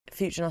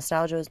Future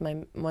Nostalgia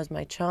was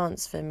my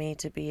chance for me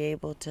to be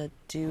able to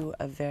do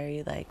a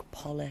very like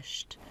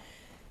polished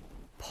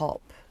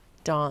pop,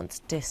 dance,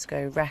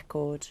 disco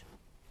record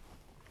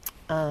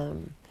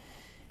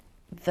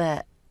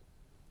that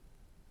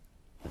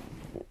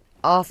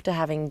after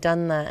having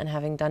done that and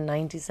having done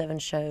 97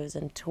 shows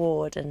and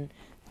toured and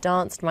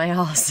danced my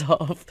ass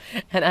off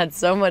and had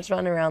so much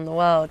fun around the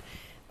world,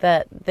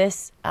 that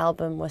this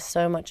album was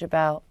so much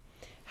about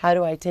how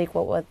do I take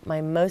what were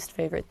my most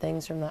favorite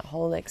things from that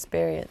whole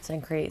experience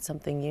and create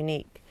something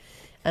unique.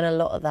 And a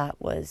lot of that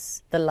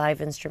was the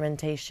live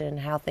instrumentation,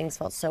 how things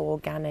felt so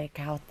organic,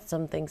 how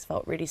some things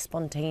felt really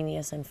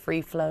spontaneous and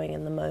free-flowing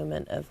in the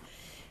moment of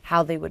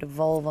how they would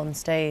evolve on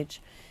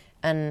stage.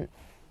 And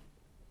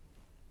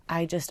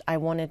I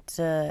wanted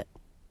to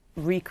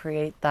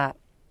recreate that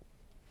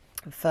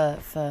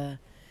for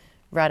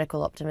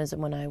Radical Optimism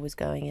when I was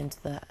going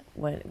into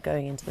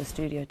the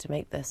studio to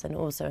make this, and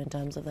also in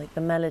terms of like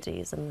the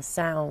melodies and the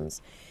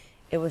sounds.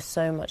 It was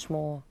so much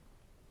more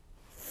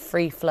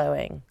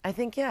free-flowing. I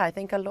think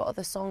a lot of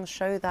the songs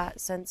show that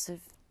sense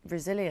of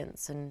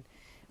resilience and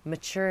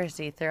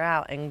maturity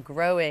throughout, and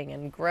growing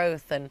and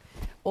growth, and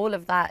all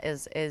of that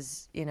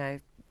is you know,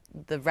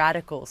 the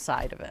radical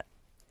side of it.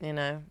 You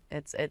know,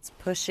 it's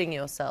pushing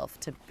yourself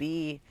to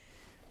be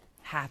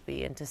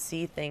happy and to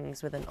see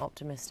things with an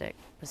optimistic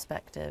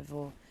perspective,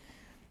 or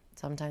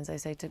sometimes I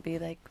say to be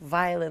like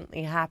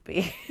violently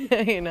happy.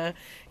 You know,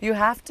 you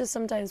have to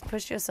sometimes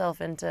push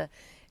yourself into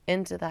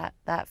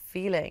that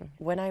feeling.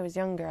 When I was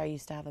younger, I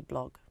used to have a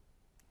blog,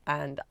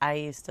 and I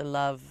used to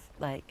love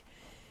like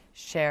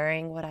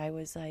sharing what I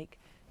was like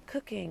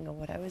cooking, or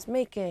what I was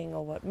making,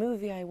 or what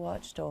movie I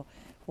watched, or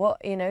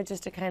what, you know,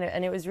 just to kind of,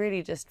 and it was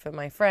really just for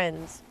my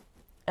friends.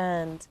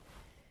 And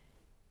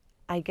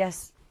I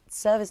guess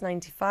Service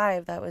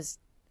 95,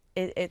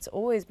 it's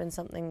always been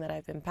something that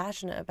I've been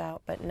passionate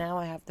about, but now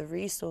I have the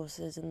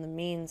resources and the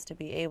means to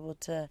be able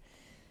to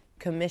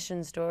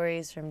commission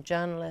stories from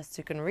journalists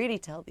who can really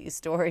tell these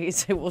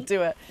stories, who will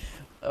do it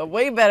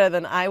way better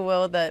than I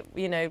will, that,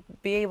 you know,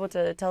 be able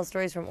to tell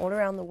stories from all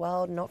around the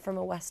world, not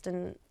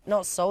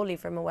solely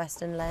from a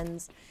Western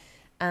lens.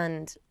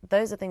 And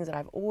those are things that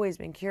I've always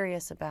been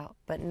curious about,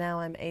 but now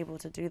I'm able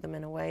to do them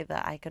in a way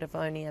that I could have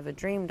only ever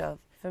dreamed of.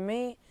 For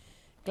me,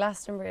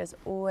 Glastonbury has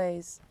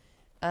always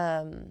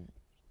been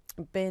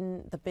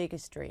the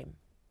biggest dream.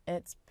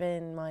 It's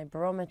been my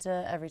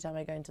barometer every time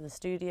I go into the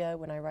studio.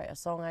 When I write a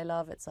song I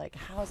love, it's like,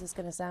 how is this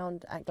going to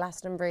sound at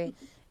Glastonbury?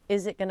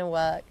 Is it going to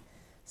work?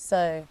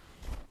 So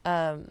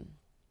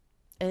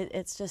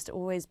it's just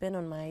always been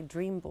on my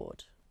dream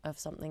board of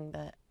something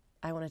that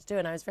I wanted to do.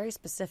 And I was very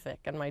specific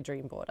on my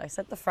dream board. I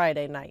said the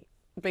Friday night,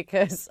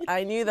 because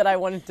I knew that I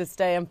wanted to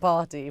stay and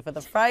party for the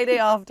Friday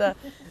after,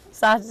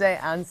 Saturday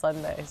and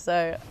Sunday.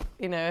 So,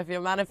 you know, if you're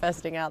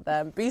manifesting out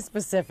there, be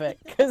specific,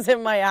 because it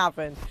might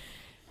happen.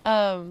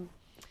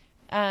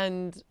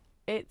 And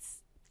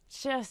it's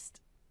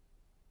just,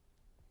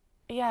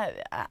 yeah,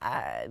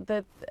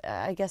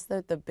 I guess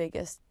the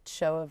biggest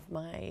show of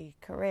my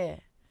career.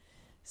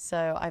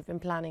 So I've been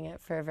planning it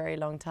for a very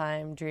long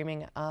time,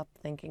 dreaming it up,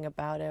 thinking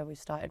about it. We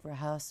started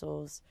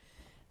rehearsals.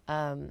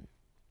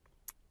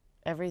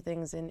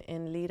 Everything's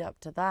in lead up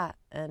to that.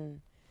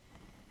 And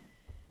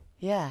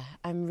yeah,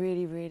 I'm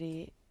really,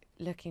 really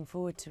looking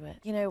forward to it.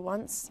 You know,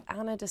 once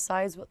Anna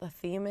decides what the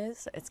theme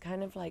is, it's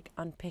kind of like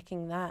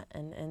unpicking that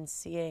and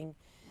seeing,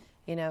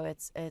 you know,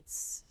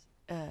 it's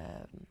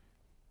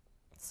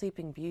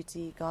Sleeping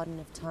Beauty, Garden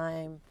of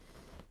Time.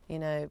 You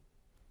know,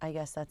 I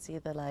guess that's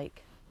either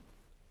like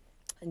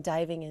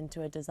diving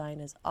into a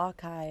designer's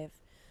archive,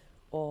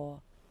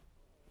 or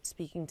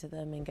speaking to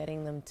them and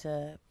getting them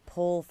to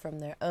pull from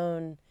their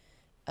own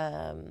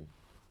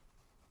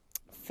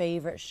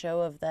favorite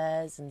show of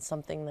theirs, and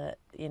something that,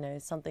 you know,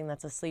 something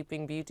that's a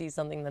Sleeping Beauty,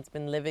 something that's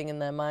been living in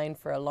their mind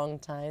for a long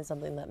time,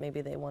 something that maybe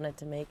they wanted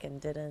to make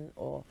and didn't,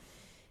 or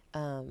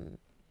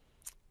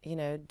you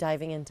know,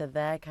 diving into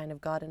their kind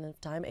of Garden of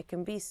Time. It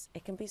can be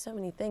so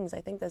many things. I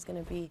think there's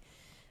going to be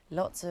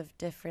lots of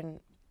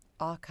different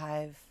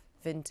archive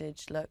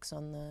vintage looks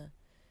on the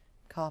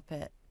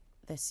carpet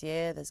this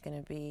year. There's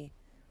going to be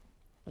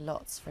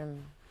lots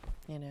from,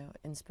 you know,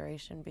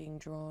 inspiration being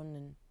drawn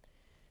and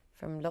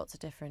from lots of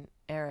different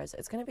eras.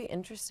 It's going to be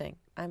interesting.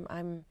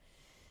 I'm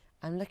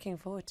looking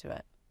forward to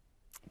it.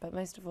 But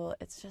most of all,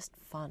 it's just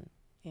fun,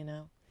 you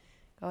know,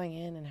 going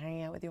in and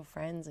hanging out with your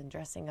friends and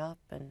dressing up,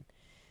 and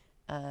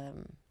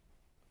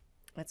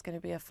it's going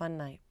to be a fun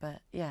night. But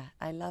yeah,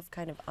 I love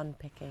kind of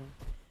unpicking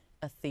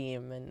a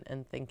theme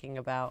and thinking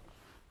about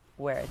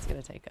where it's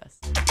going to take us.